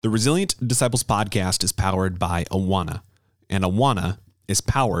The Resilient Disciples podcast is powered by Awana, and Awana is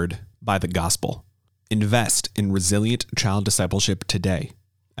powered by the gospel. Invest in resilient child discipleship today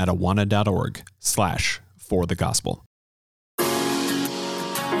at awana.org/forthegospel.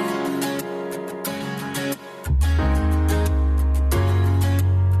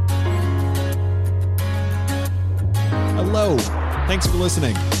 Hello. Thanks for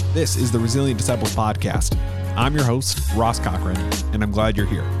listening. This is the Resilient Disciples podcast. I'm your host, Ross Cochran, and I'm glad you're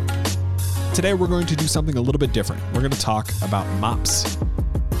here. Today, we're going to do something a little bit different. We're going to talk about MOPS,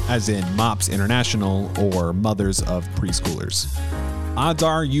 as in MOPS International or Mothers of Preschoolers. Odds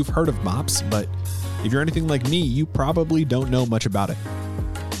are you've heard of MOPS, but if you're anything like me, you probably don't know much about it.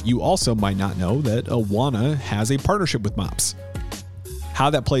 You also might not know that Awana has a partnership with MOPS. How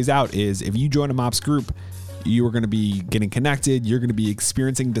that plays out is if you join a MOPS group, you are going to be getting connected, you're going to be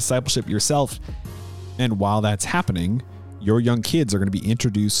experiencing discipleship yourself, and while that's happening, your young kids are going to be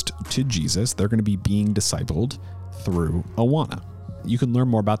introduced to Jesus. They're going to be being discipled through Awana. You can learn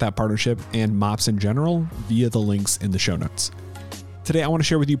more about that partnership and MOPS in general via the links in the show notes. Today, I want to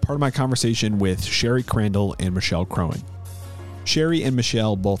share with you part of my conversation with Sherry Crandall and Michelle Crowan. Sherry and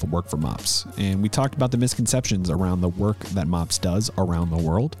Michelle both work for MOPS, and we talked about the misconceptions around the work that MOPS does around the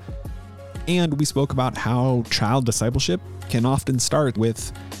world. And we spoke about how child discipleship can often start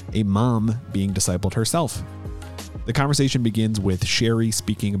with a mom being discipled herself. The conversation begins with Sherry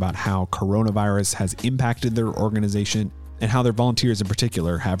speaking about how coronavirus has impacted their organization and how their volunteers in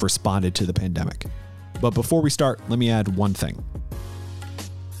particular have responded to the pandemic. But before we start, let me add one thing.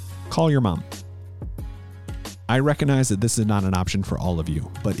 Call your mom. I recognize that this is not an option for all of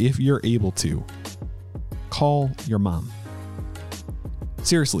you, but if you're able to, call your mom.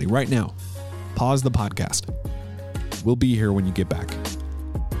 Seriously, right now, pause the podcast. We'll be here when you get back.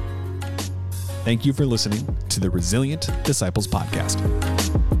 Thank you for listening to the Resilient Disciples podcast.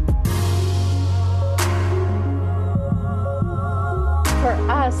 For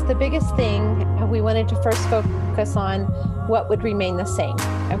us, the biggest thing we wanted to first focus on what would remain the same.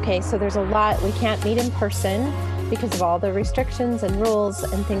 Okay, so there's a lot. We can't meet in person because of all the restrictions and rules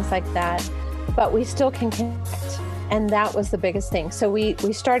and things like that, but we still can connect. And that was the biggest thing. So we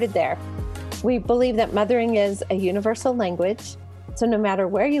started there. We believe that mothering is a universal language. So no matter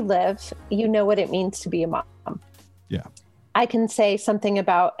where you live, you know what it means to be a mom. Yeah. I can say something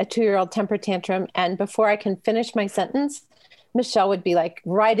about a 2-year-old temper tantrum, and before I can finish my sentence, Michelle would be like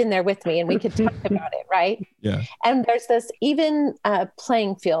right in there with me and we could talk about it, right? Yeah. And there's this even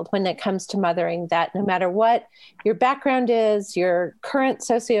playing field when it comes to mothering, that no matter what your background is, your current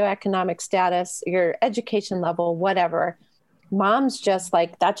socioeconomic status, your education level, whatever, mom's just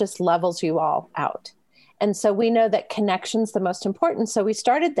like, that just levels you all out. And so we know that connection's the most important. So we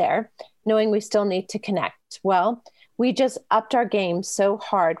started there knowing we still need to connect. Well, we just upped our game so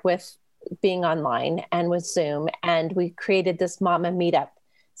hard with being online and with Zoom. And we created this mama meetup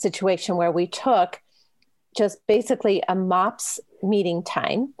situation where we took just basically a MOPS meeting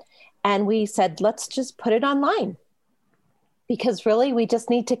time. And we said, let's just put it online, because really we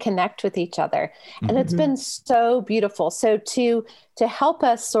just need to connect with each other. And it's been so beautiful. So to help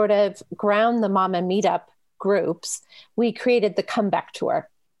us sort of ground the mama meetup groups, we created the Comeback Tour.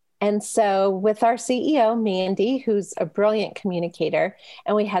 And so with our CEO, Mandy, who's a brilliant communicator,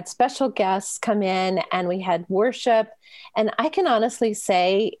 and we had special guests come in and we had worship. And I can honestly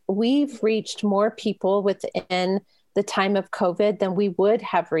say we've reached more people within the time of COVID than we would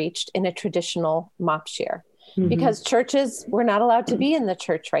have reached in a traditional MOPS year. Because churches were not allowed to be in the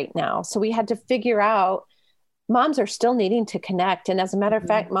church right now. So we had to figure out, moms are still needing to connect. And as a matter of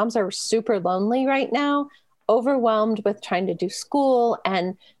fact, moms are super lonely right now, overwhelmed with trying to do school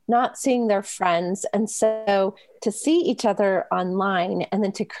and not seeing their friends. And so to see each other online and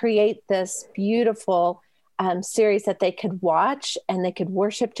then to create this beautiful series that they could watch and they could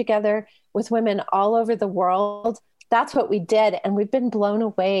worship together with women all over the world, that's what we did. And we've been blown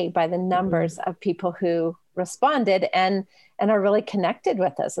away by the numbers of people who responded and are really connected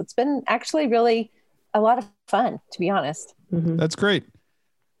with us. It's been actually really a lot of fun, to be honest. That's great.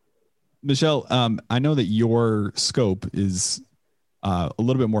 Michelle, I know that your scope is a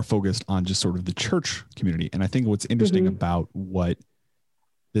little bit more focused on just sort of the church community. And I think what's interesting about what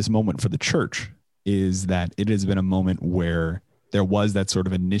this moment for the church is that it has been a moment where there was that sort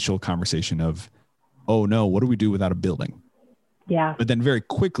of initial conversation of, oh no, what do we do without a building? Yeah. But then very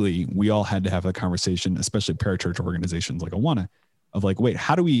quickly, we all had to have a conversation, especially parachurch organizations like Awana, of like, wait,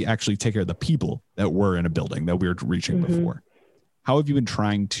 how do we actually take care of the people that were in a building that we were reaching before? How have you been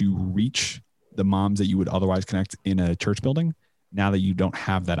trying to reach the moms that you would otherwise connect in a church building now that you don't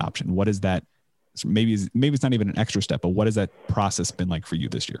have that option? What is that maybe it's not even an extra step, but what has that process been like for you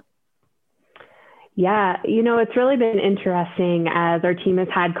this year? Yeah, it's really been interesting as our team has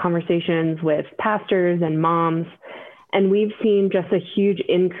had conversations with pastors and moms, and we've seen just a huge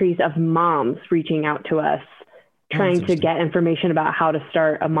increase of moms reaching out to us, trying to get information about how to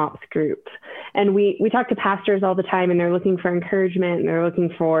start a MOPS group. And we talk to pastors all the time, and they're looking for encouragement, and they're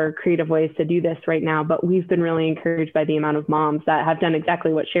looking for creative ways to do this right now. But we've been really encouraged by the amount of moms that have done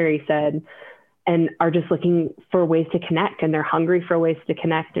exactly what Sherry said, and are just looking for ways to connect, and they're hungry for ways to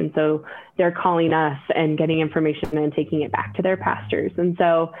connect. And so they're calling us and getting information and taking it back to their pastors. And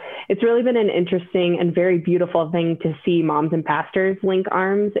so it's really been an interesting and very beautiful thing to see moms and pastors link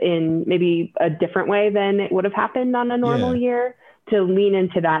arms in maybe a different way than it would have happened on a normal year, to lean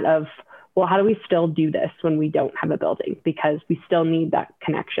into that of, well, how do we still do this when we don't have a building? Because we still need that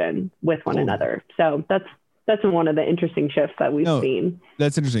connection with one another. So that's one of the interesting shifts that we've seen.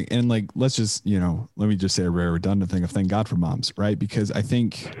 That's interesting. And like, let's just, let me just say a very redundant thing of thank God for moms, right? Because I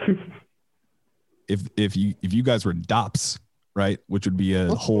think if you guys were DOPS, right, which would be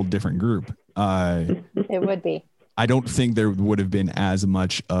a whole different group. It would be. I don't think there would have been as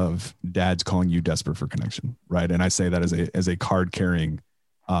much of dads calling you desperate for connection, right? And I say that as a card carrying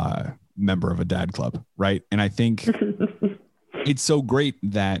member of a dad club, right? And I think it's so great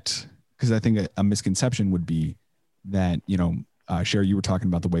that, because I think a misconception would be that, Sherry, you were talking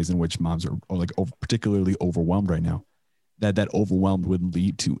about the ways in which moms are like particularly overwhelmed right now, that overwhelmed would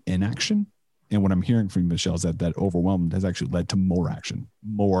lead to inaction. And what I'm hearing from Michelle is that overwhelmed has actually led to more action,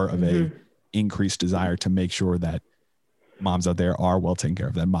 more of a increased desire to make sure that moms out there are well taken care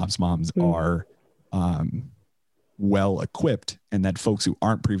of, that moms are well equipped, and that folks who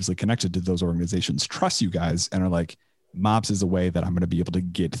aren't previously connected to those organizations trust you guys and are like, MOPS is a way that I'm going to be able to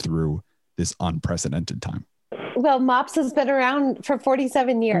get through this unprecedented time. Well, MOPS has been around for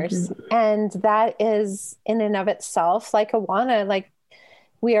 47 years, and that is in and of itself, like Awana, like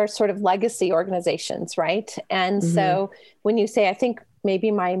we are sort of legacy organizations, right? And so when you say, I think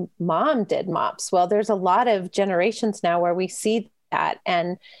maybe my mom did MOPS, well, there's a lot of generations now where we see that.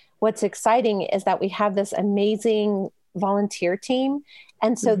 And what's exciting is that we have this amazing volunteer team.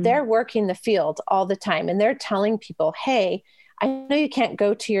 And so they're working the field all the time, and they're telling people, hey, I know you can't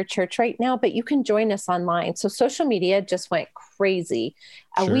go to your church right now, but you can join us online. So social media just went crazy.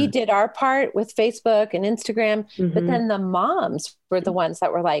 We did our part with Facebook and Instagram, but then the moms were the ones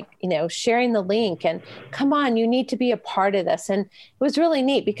that were like, sharing the link and come on, you need to be a part of this. And it was really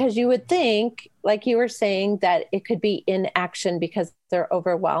neat because you would think, like you were saying, that it could be inaction because they're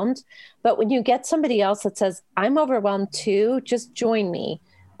overwhelmed. But when you get somebody else that says, I'm overwhelmed too, just join me.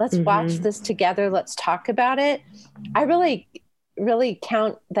 Let's watch this together. Let's talk about it. I really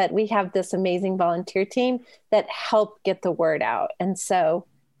count that we have this amazing volunteer team that help get the word out. And so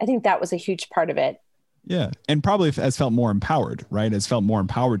I think that was a huge part of it. Yeah. And probably has felt more empowered, right? Has felt more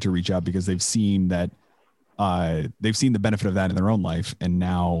empowered to reach out because they've seen that they've seen the benefit of that in their own life. And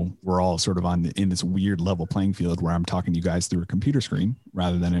now we're all sort of in this weird level playing field where I'm talking to you guys through a computer screen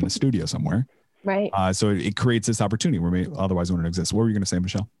rather than in a studio somewhere. Right. So it creates this opportunity where otherwise wouldn't exist. What were you going to say,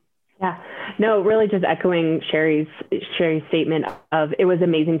 Michelle? Yeah, no, really just echoing Sherry's statement of, it was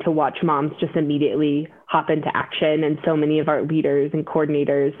amazing to watch moms just immediately hop into action. And so many of our leaders and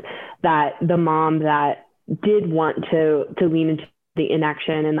coordinators, that the mom that did want to lean into the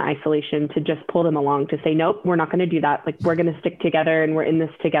inaction and the isolation, to just pull them along to say, nope, we're not going to do that. Like, we're going to stick together and we're in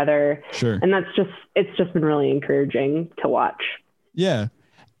this together. Sure. And it's just been really encouraging to watch. Yeah.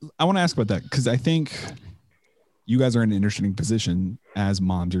 I want to ask about that because I think you guys are in an interesting position as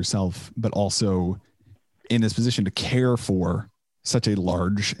moms yourself, but also in this position to care for such a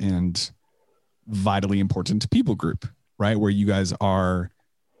large and vitally important people group, right? Where you guys are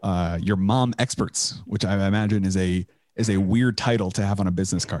your mom experts, which I imagine is a weird title to have on a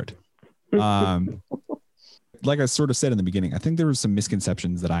business card. Like I sort of said in the beginning, I think there were some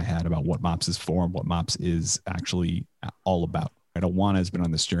misconceptions that I had about what MOPS is for and what MOPS is actually all about. Right? Awana has been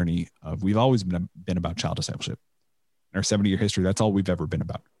on this journey of, we've always been about child discipleship. In our 70-year history, that's all we've ever been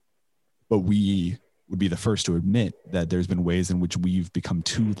about. But we would be the first to admit that there's been ways in which we've become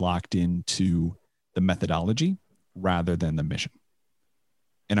too locked into the methodology rather than the mission.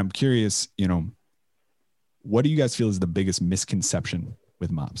 And I'm curious, what do you guys feel is the biggest misconception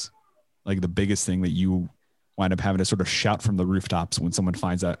with MOPS? Like the biggest thing that you wind up having to sort of shout from the rooftops when someone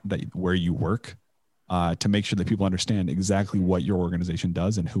finds out that where you work, to make sure that people understand exactly what your organization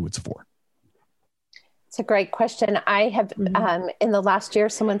does and who it's for? It's a great question. I have, in the last year,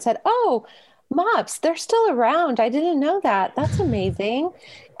 someone said, oh, MOPS, they're still around. I didn't know that. That's amazing.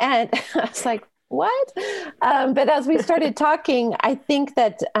 And I was like, what? But as we started talking, I think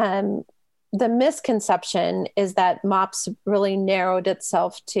that the misconception is that MOPS really narrowed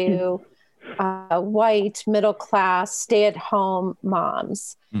itself to white, middle class, stay at home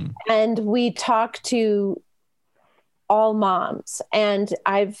moms. And we talk to all moms. And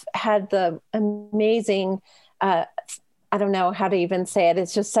I've had the amazing, I don't know how to even say it.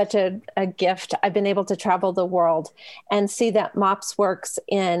 It's just such a gift. I've been able to travel the world and see that MOPS works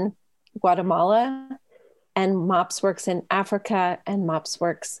in Guatemala, and MOPS works in Africa, and MOPS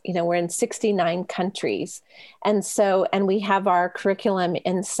works, we're in 69 countries. And we have our curriculum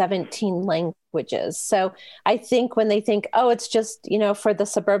in 17 languages. So I think when they think, oh, it's just, for the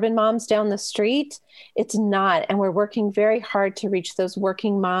suburban moms down the street, it's not. And we're working very hard to reach those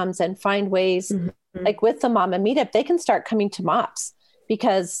working moms and find ways, like with the Mama Meetup, they can start coming to MOPS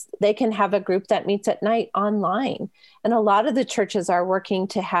because they can have a group that meets at night online. And a lot of the churches are working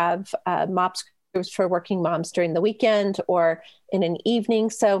to have MOPS groups for working moms during the weekend or in an evening.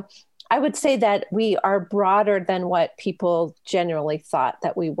 So I would say that we are broader than what people generally thought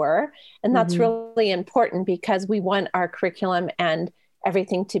that we were. And that's really important because we want our curriculum and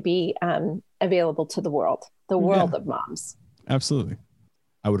everything to be available to the world of moms. Absolutely.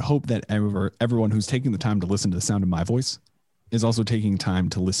 I would hope that everyone who's taking the time to listen to the sound of my voice is also taking time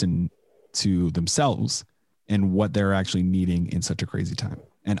to listen to themselves and what they're actually needing in such a crazy time.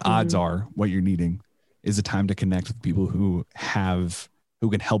 And odds are what you're needing is a time to connect with people who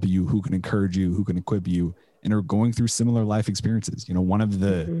can help you, who can encourage you, who can equip you, and are going through similar life experiences. One of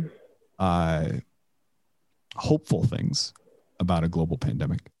the hopeful things about a global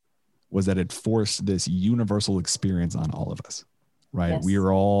pandemic was that it forced this universal experience on all of us, right? Yes. We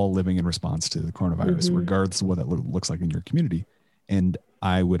are all living in response to the coronavirus, regardless of what that looks like in your community. And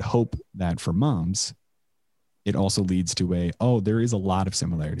I would hope that for moms, it also leads to there is a lot of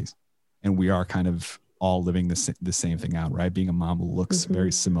similarities, and we are kind of all living the same thing out, right? Being a mom looks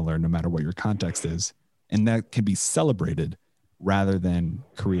very similar no matter what your context is. And that can be celebrated rather than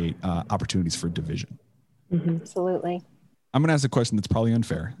create opportunities for division. Absolutely. I'm going to ask a question that's probably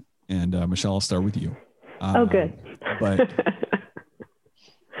unfair. And Michelle, I'll start with you. Good. But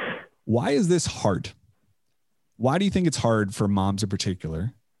why is this hard? Why do you think it's hard for moms in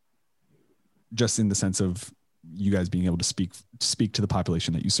particular, just in the sense of you guys being able to speak to the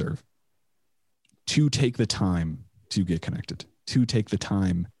population that you serve, to take the time to get connected, to take the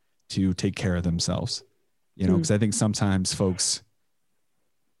time to take care of themselves? Because I think sometimes folks,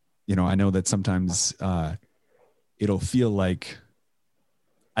 I know that sometimes it'll feel like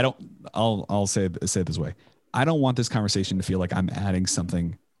I'll say it this way. I don't want this conversation to feel like I'm adding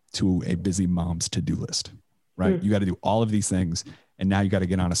something to a busy mom's to-do list, right? You got to do all of these things, and now you got to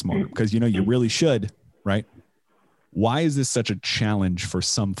get on a small group because, you really should, right? Why is this such a challenge for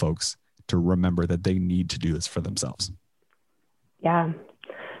some folks to remember that they need to do this for themselves? Yeah,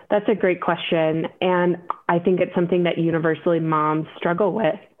 that's a great question. And I think it's something that universally moms struggle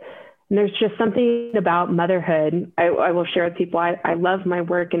with. And there's just something about motherhood. I will share with people, I love my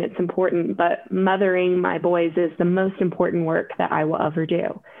work and it's important, but mothering my boys is the most important work that I will ever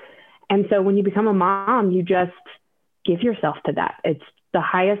do. And so when you become a mom, you just give yourself to that. It's the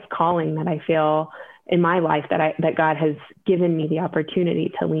highest calling that I feel in my life that God has given me the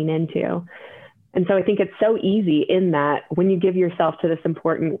opportunity to lean into. And so I think it's so easy in that when you give yourself to this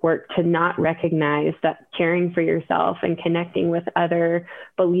important work to not recognize that caring for yourself and connecting with other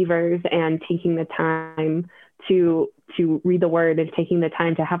believers and taking the time to read the word and taking the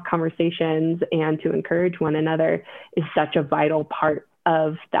time to have conversations and to encourage one another is such a vital part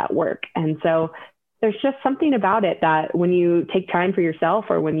of that work. And so there's just something about it that when you take time for yourself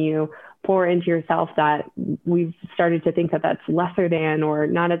or when you pour into yourself, that we've started to think that that's lesser than or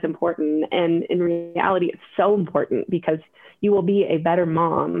not as important. And in reality, it's so important because you will be a better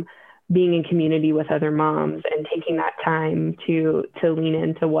mom being in community with other moms and taking that time to lean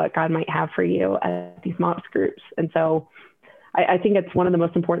into what God might have for you at these moms groups. And so I think it's one of the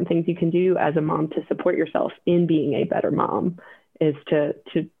most important things you can do as a mom to support yourself in being a better mom is to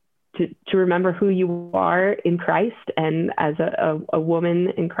remember who you are in Christ, and as a woman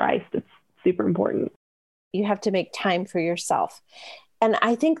in Christ, it's super important. You have to make time for yourself. And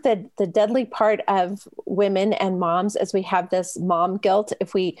I think that the deadly part of women and moms is we have this mom guilt.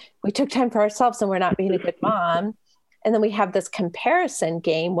 If we took time for ourselves and we're not being a good mom, and then we have this comparison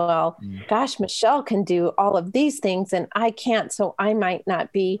game. Well, gosh, Michelle can do all of these things and I can't, so I might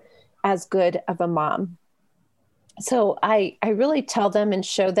not be as good of a mom. So I really tell them and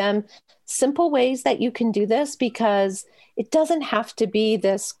show them simple ways that you can do this, because it doesn't have to be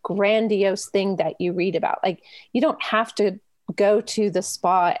this grandiose thing that you read about. Like, you don't have to go to the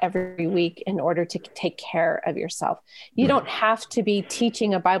spa every week in order to take care of yourself. You don't have to be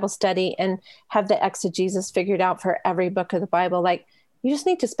teaching a Bible study and have the exegesis figured out for every book of the Bible. Like, you just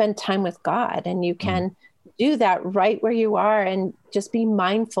need to spend time with God, and you can do that right where you are and just be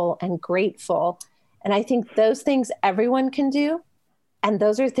mindful and grateful. And I think those things everyone can do. And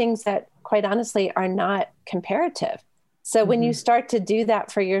those are things that, quite honestly, are not comparative. So when you start to do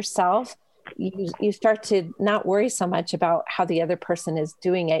that for yourself, you start to not worry so much about how the other person is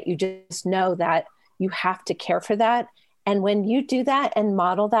doing it. You just know that you have to care for that. And when you do that and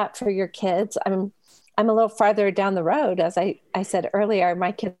model that for your kids, I'm a little farther down the road. As I said earlier,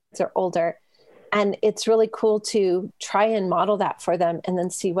 my kids are older, and it's really cool to try and model that for them and then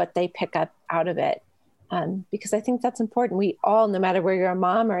see what they pick up out of it. Because I think that's important. We all, no matter where you're a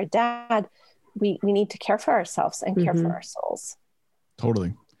mom or a dad, we need to care for ourselves and care for our souls.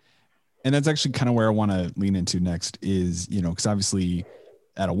 Totally. And that's actually kind of where I want to lean into next is, because obviously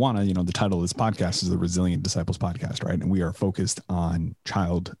at Awana, the title of this podcast is the Resilient Disciples Podcast, right? And we are focused on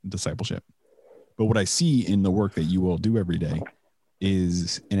child discipleship. But what I see in the work that you all do every day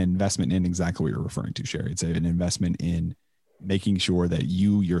is an investment in exactly what you're referring to, Sherry. It's an investment in making sure that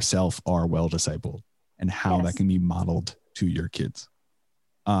you yourself are well discipled and how that can be modeled to your kids.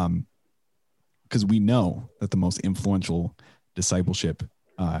 Because we know that the most influential discipleship,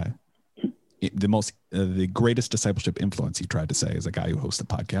 the greatest discipleship influence, he tried to say, as a guy who hosts a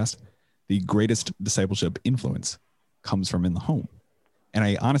podcast, the greatest discipleship influence comes from in the home. And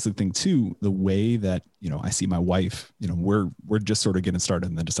I honestly think too, the way that, I see my wife, we're just sort of getting started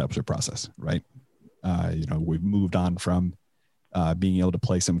in the discipleship process, right? We've moved on from being able to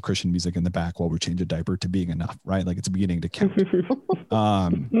play some Christian music in the back while we change a diaper to being enough, right? Like, it's beginning to count.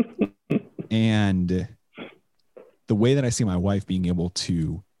 And the way that I see my wife being able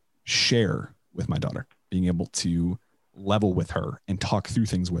to share with my daughter, being able to level with her and talk through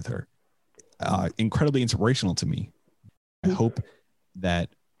things with her, incredibly inspirational to me. I hope that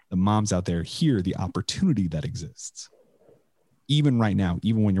the moms out there hear the opportunity that exists, even right now,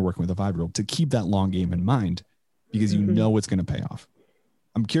 even when you're working with a 5-year-old, to keep that long game in mind, because you know it's going to pay off.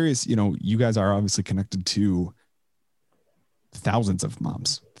 I'm curious, you guys are obviously connected to thousands of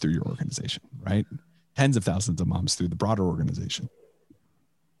moms through your organization, right? Tens of thousands of moms through the broader organization.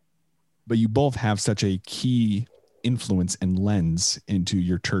 But you both have such a key influence and lens into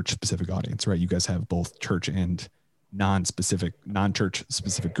your church specific audience, right? You guys have both church and non-church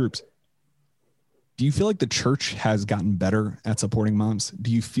specific groups. Do you feel like the church has gotten better at supporting moms?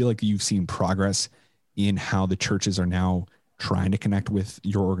 Do you feel like you've seen progress in how the churches are now trying to connect with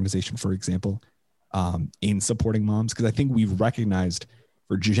your organization, for example, in supporting moms? Because I think we've recognized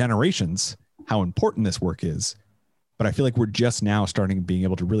for generations how important this work is, but I feel like we're just now starting being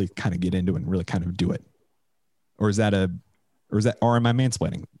able to really kind of get into it and really kind of do it. Or am I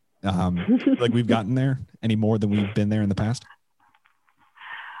mansplaining? Like we've gotten there any more than we've been there in the past?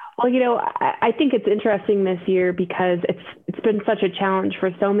 Well, I think it's interesting this year because it's been such a challenge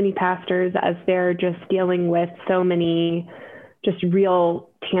for so many pastors as they're just dealing with so many just real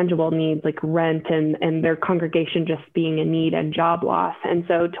tangible needs like rent and their congregation just being in need and job loss. And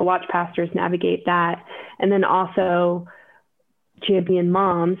so to watch pastors navigate that and then also champion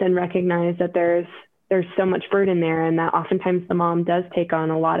moms and recognize that there's so much burden there, and that oftentimes the mom does take on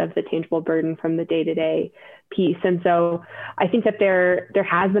a lot of the tangible burden from the day-to-day piece. And so I think that there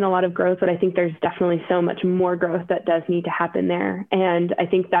has been a lot of growth, but I think there's definitely so much more growth that does need to happen there. And I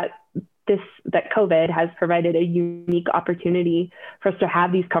think that COVID has provided a unique opportunity for us to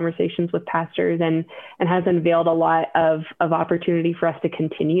have these conversations with pastors and has unveiled a lot of opportunity for us to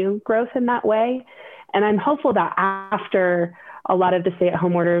continue growth in that way. And I'm hopeful that after a lot of the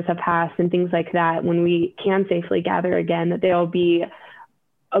stay-at-home orders have passed and things like that, when we can safely gather again, that there will be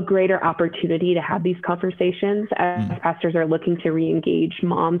a greater opportunity to have these conversations as pastors are looking to re-engage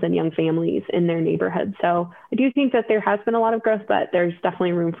moms and young families in their neighborhood. So I do think that there has been a lot of growth, but there's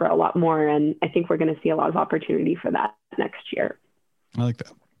definitely room for a lot more. And I think we're going to see a lot of opportunity for that next year. I like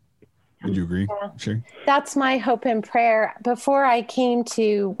that. Would you agree? Yeah. Sure. That's my hope and prayer. Before I came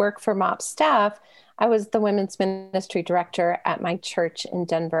to work for MOPS staff, I was the women's ministry director at my church in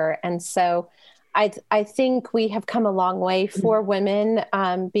Denver. And so I think we have come a long way for women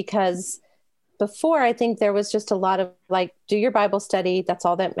because before I think there was just a lot of like, do your Bible study, that's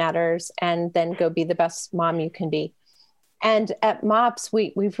all that matters, and then go be the best mom you can be. And at MOPS,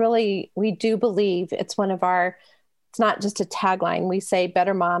 we do believe it's one of our, it's not just a tagline. We say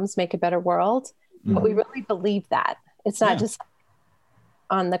better moms make a better world, but we really believe that. It's not just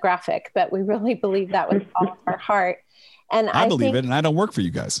on the graphic, but we really believe that with all of our heart. And I believe it, and I don't work for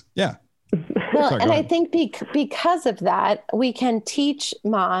you guys. Yeah. Well, Sorry, and I think because of that, we can teach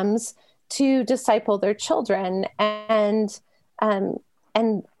moms to disciple their children, and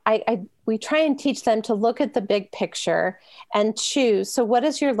we try and teach them to look at the big picture and choose. So, what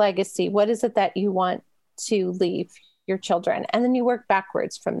is your legacy? What is it that you want to leave your children? And then you work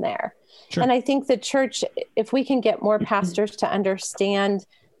backwards from there. Sure. And I think the church, if we can get more pastors to understand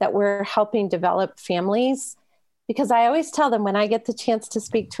that we're helping develop families, because I always tell them when I get the chance to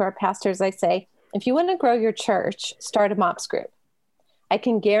speak to our pastors, I say, if you want to grow your church, start a MOPS group. I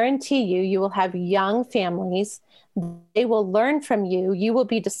can guarantee you, you will have young families. They will learn from you. You will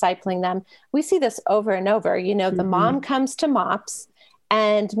be discipling them. We see this over and over. You know, the mom comes to MOPS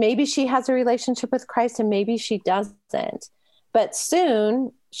and maybe she has a relationship with Christ and maybe she doesn't. But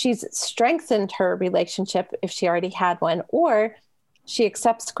soon she's strengthened her relationship if she already had one, or she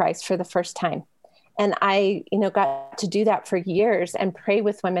accepts Christ for the first time. And I, got to do that for years and pray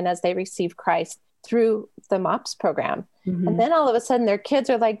with women as they receive Christ through the MOPS program. Mm-hmm. And then all of a sudden their kids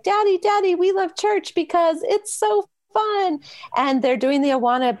are like, Daddy, we love church because it's so fun. And they're doing the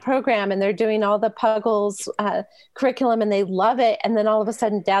Awana program and they're doing all the Puggles curriculum and they love it. And then all of a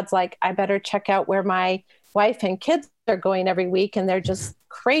sudden Dad's like, I better check out where my wife and kids are going every week. And they're just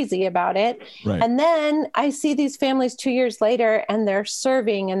crazy about it. Right. And then I see these families 2 years later and they're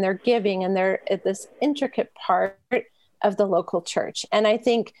serving and they're giving and they're at this intricate part of the local church. And I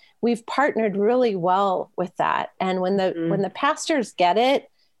think we've partnered really well with that. And when the pastors get it,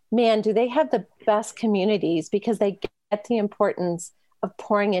 man, do they have the best communities because they get the importance of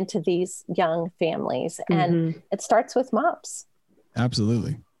pouring into these young families. And it starts with MOPS.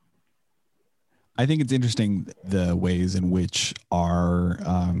 Absolutely. I think it's interesting the ways in which our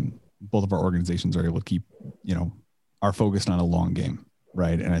both of our organizations are able to keep, are focused on a long game,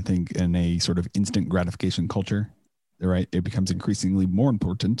 right? And I think in a sort of instant gratification culture, right, it becomes increasingly more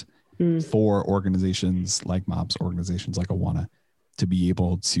important for organizations like MOPS, organizations like Awana, to be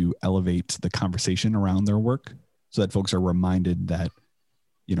able to elevate the conversation around their work so that folks are reminded that,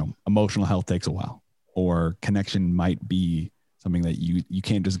 emotional health takes a while, or connection might be something that you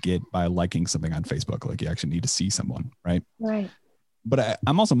can't just get by liking something on Facebook. Like you actually need to see someone, right? Right. But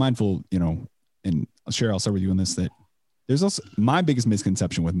I'm also mindful, and Sherry, I'll start with you on this, that there's also my biggest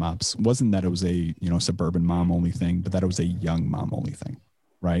misconception with MOPS wasn't that it was a, suburban mom only thing, but that it was a young mom only thing,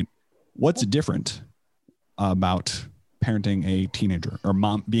 right? What's different about parenting a teenager, or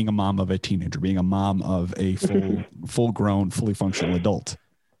being a mom of a teenager, being a mom of a full grown, fully functional adult?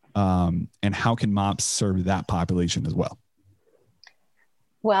 And how can MOPS serve that population as well?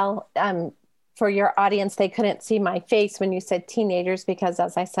 Well, for your audience, they couldn't see my face when you said teenagers, because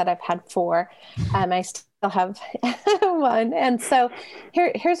as I said, I've had 4. I still have 1. And so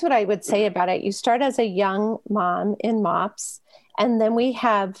here's what I would say about it. You start as a young mom in MOPS, and then we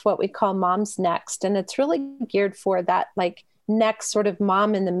have what we call Moms Next. And it's really geared for that like next sort of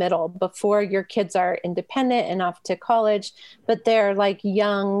mom in the middle before your kids are independent and off to college, but they're like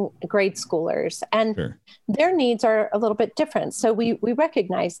young grade schoolers and sure. Their needs are a little bit different. So we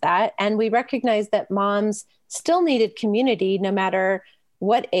recognize that, and we recognize that moms still needed community no matter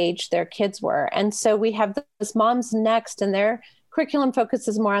what age their kids were. And so we have this Moms Next, and their curriculum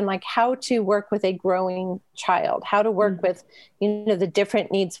focuses more on like how to work with a growing child, how to work with, the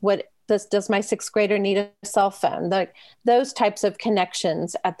different needs. What does my 6th grader need a cell phone? Like those types of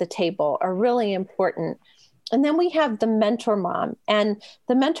connections at the table are really important. And then we have the mentor mom, and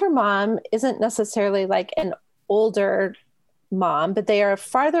the mentor mom isn't necessarily like an older mom, but they are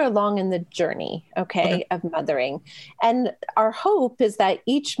farther along in the journey, of mothering. And our hope is that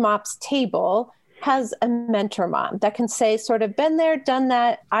each MOPS table has a mentor mom that can say, sort of, been there, done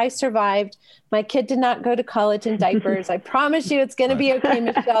that. I survived. My kid did not go to college in diapers. I promise you it's going to be okay,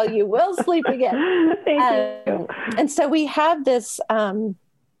 Michelle. You will sleep again. Thank you. And so we have this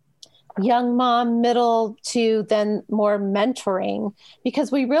young mom, middle to then more mentoring,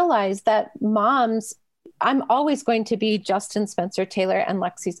 because we realize that moms, I'm always going to be Justin, Spencer, Taylor, and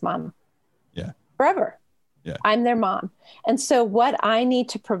Lexi's mom. Yeah. Forever. Yeah. I'm their mom. And so what I need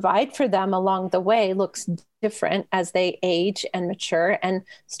to provide for them along the way looks different as they age and mature and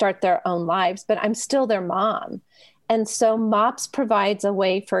start their own lives, but I'm still their mom. And so MOPS provides a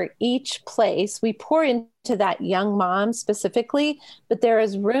way for each place. We pour into that young mom specifically, but there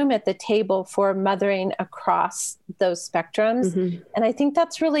is room at the table for mothering across those spectrums. Mm-hmm. And I think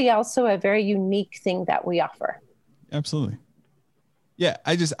that's really also a very unique thing that we offer. Absolutely. Yeah,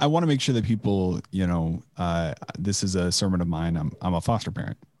 I want to make sure that people, this is a sermon of mine. I'm a foster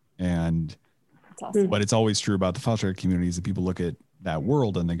parent, and that's awesome. But it's always true about the foster community is that people look at that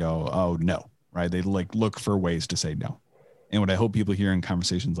world and they go, oh no, right? They look for ways to say no. And what I hope people hear in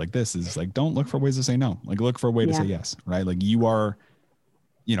conversations like this is like, don't look for ways to say no, like look for a way to say yes, right? Like you are,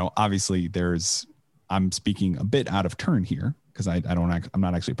 obviously I'm speaking a bit out of turn here because I'm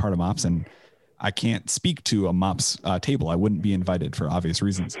not actually part of MOPS, and I can't speak to a MOPS table. I wouldn't be invited for obvious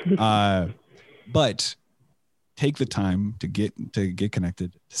reasons. But take the time to get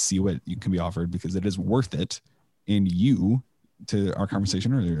connected, to see what you can be offered, because it is worth it. And to our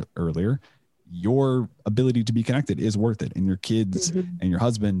conversation earlier, your ability to be connected is worth it. And your kids and your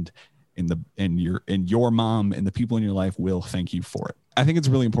husband and your mom and the people in your life will thank you for it. I think it's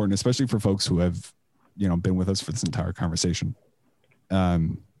really important, especially for folks who have, been with us for this entire conversation.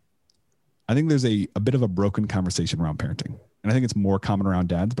 I think there's a bit of a broken conversation around parenting. And I think it's more common around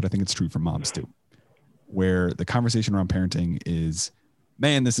dads, but I think it's true for moms too, where the conversation around parenting is,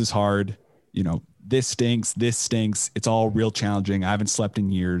 man, this is hard. This stinks. It's all real challenging. I haven't slept in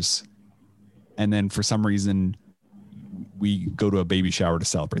years. And then for some reason we go to a baby shower to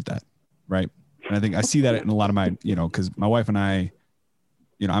celebrate that. Right. And I think I see that in a lot of my, cause my wife and I,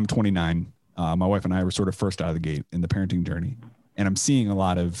 I'm 29. My wife and I were sort of first out of the gate in the parenting journey. And I'm seeing a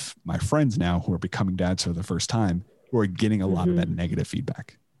lot of my friends now who are becoming dads for the first time, who are getting a lot of that negative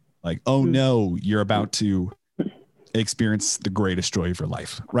feedback. Like, oh no, you're about to experience the greatest joy of your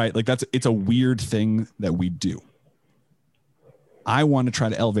life, right? Like it's a weird thing that we do. I want to try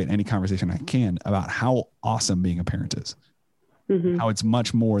to elevate any conversation I can about how awesome being a parent is. How it's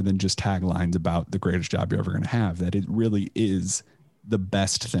much more than just taglines about the greatest job you're ever going to have, that it really is the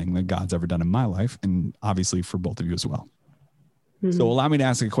best thing that God's ever done in my life. And obviously for both of you as well. So allow me to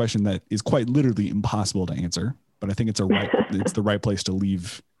ask a question that is quite literally impossible to answer, but I think it's the right place to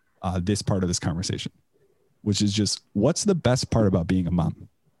leave this part of this conversation, which is just, what's the best part about being a mom?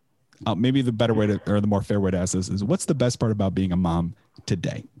 Maybe the better way or the more fair way to ask this is, what's the best part about being a mom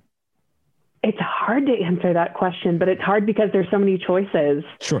today? It's hard to answer that question, but it's hard because there's so many choices.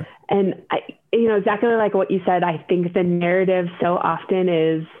 Sure. And exactly like what you said, I think the narrative so often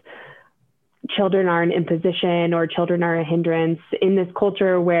is children are an imposition or children are a hindrance in this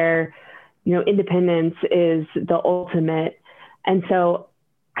culture where, independence is the ultimate. And so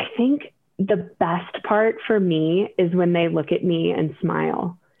I think the best part for me is when they look at me and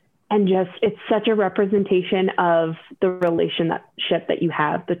smile. And it's such a representation of the relationship that you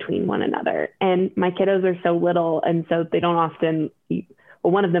have between one another. And my kiddos are so little, and so they don't often,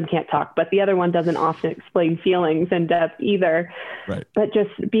 well, one of them can't talk, but the other one doesn't often explain feelings in depth either. Right. But just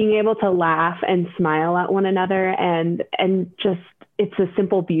being able to laugh and smile at one another and just, it's a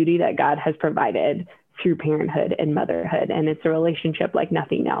simple beauty that God has provided through parenthood and motherhood. And it's a relationship like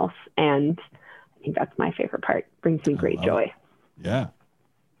nothing else. And I think that's my favorite part. Brings me great joy. Yeah.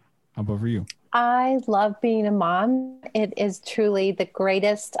 How about for you? I love being a mom. It is truly the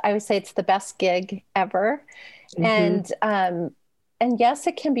greatest. I would say it's the best gig ever. And yes,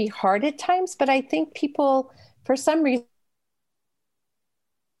 it can be hard at times, but I think people, for some reason,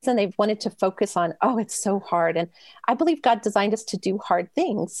 they've wanted to focus on, oh, it's so hard. And I believe God designed us to do hard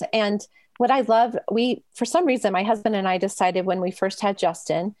things. And what I love, for some reason, my husband and I decided when we first had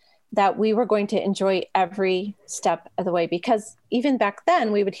Justin that we were going to enjoy every step of the way, because even back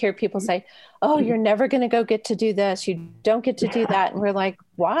then we would hear people say, oh, you're never going to get to do this. You don't get to do that. And we're like,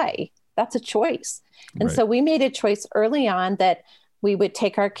 why? That's a choice. And so we made a choice early on that we would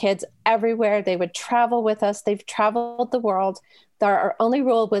take our kids everywhere. They would travel with us. They've traveled the world. Our only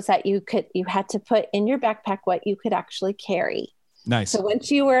rule was that you had to put in your backpack what you could actually carry. Nice. So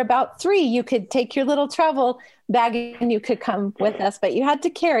once you were about 3, you could take your little travel bag and you could come with us, but you had to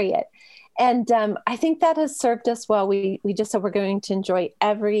carry it. And I think that has served us well. We just said we're going to enjoy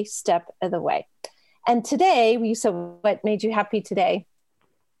every step of the way. And today, you said, what made you happy today?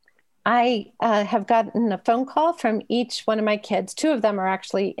 I have gotten a phone call from each one of my kids. 2 of them are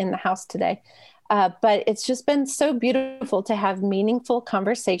actually in the house today. But it's just been so beautiful to have meaningful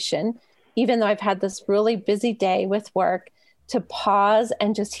conversation, even though I've had this really busy day with work, to pause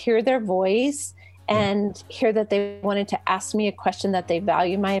and just hear their voice and hear that they wanted to ask me a question, that they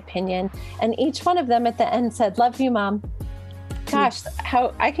value my opinion. And each one of them at the end said, love you, Mom. Gosh,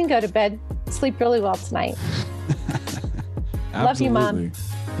 how I can go to bed, sleep really well tonight. Love you, Mom.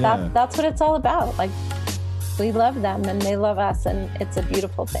 Yeah. That's what it's all about. Like, we love them and they love us, and it's a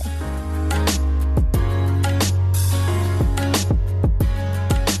beautiful thing.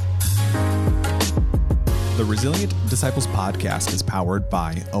 The Resilient Disciples podcast is powered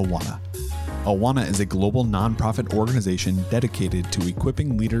by Awana. Awana is a global nonprofit organization dedicated to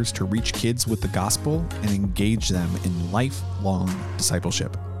equipping leaders to reach kids with the gospel and engage them in lifelong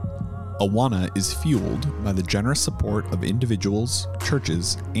discipleship. Awana is fueled by the generous support of individuals,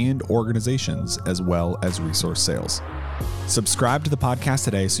 churches, and organizations, as well as resource sales. Subscribe to the podcast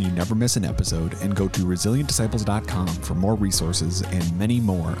today so you never miss an episode, and go to resilientdisciples.com for more resources and many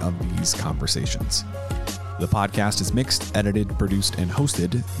more of these conversations. The podcast is mixed, edited, produced, and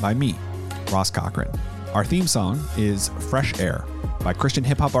hosted by me, Ross Cochran. Our theme song is Fresh Air by Christian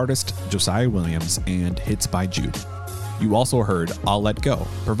hip-hop artist Josiah Williams and Hits by Jude. You also heard I'll Let Go,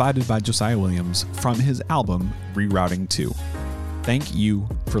 provided by Josiah Williams from his album Rerouting 2. Thank you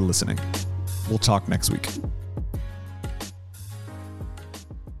for listening. We'll talk next week.